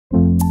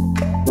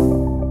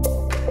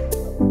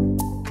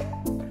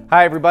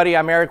Hi everybody,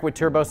 I'm Eric with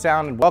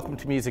Turbosound and welcome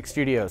to Music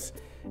Studios.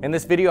 In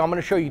this video, I'm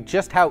going to show you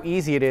just how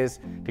easy it is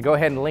to go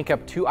ahead and link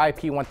up two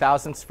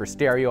iP1000s for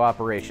stereo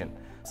operation.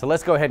 So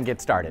let's go ahead and get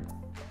started.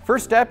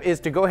 First step is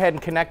to go ahead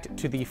and connect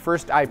to the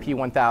first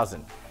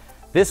iP1000.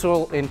 This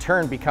will in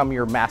turn become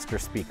your master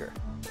speaker.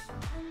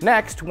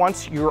 Next,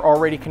 once you're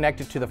already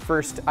connected to the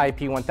first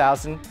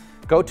iP1000,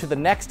 go to the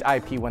next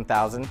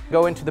iP1000,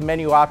 go into the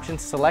menu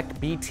options,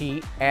 select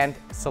BT and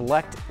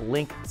select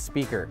Link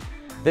Speaker.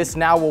 This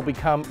now will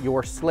become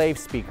your slave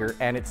speaker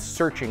and it's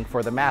searching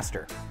for the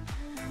master.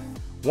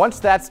 Once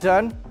that's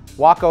done,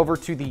 walk over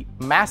to the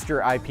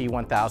master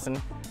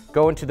iP1000,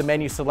 go into the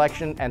menu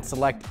selection and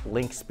select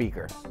Link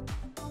Speaker.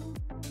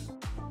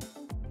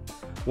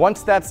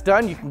 Once that's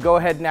done, you can go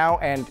ahead now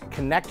and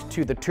connect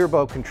to the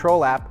Turbo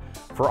Control app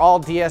for all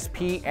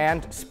DSP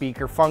and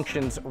speaker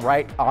functions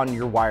right on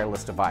your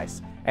wireless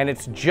device. And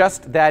it's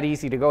just that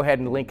easy to go ahead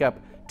and link up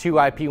two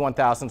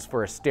iP1000s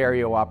for a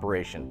stereo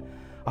operation.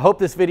 I hope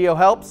this video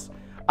helps.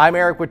 I'm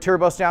Eric with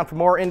Turbosound. For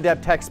more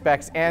in-depth tech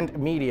specs and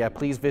media,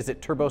 please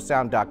visit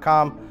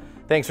turbosound.com.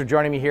 Thanks for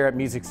joining me here at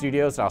Music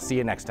Studios, and I'll see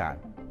you next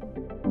time.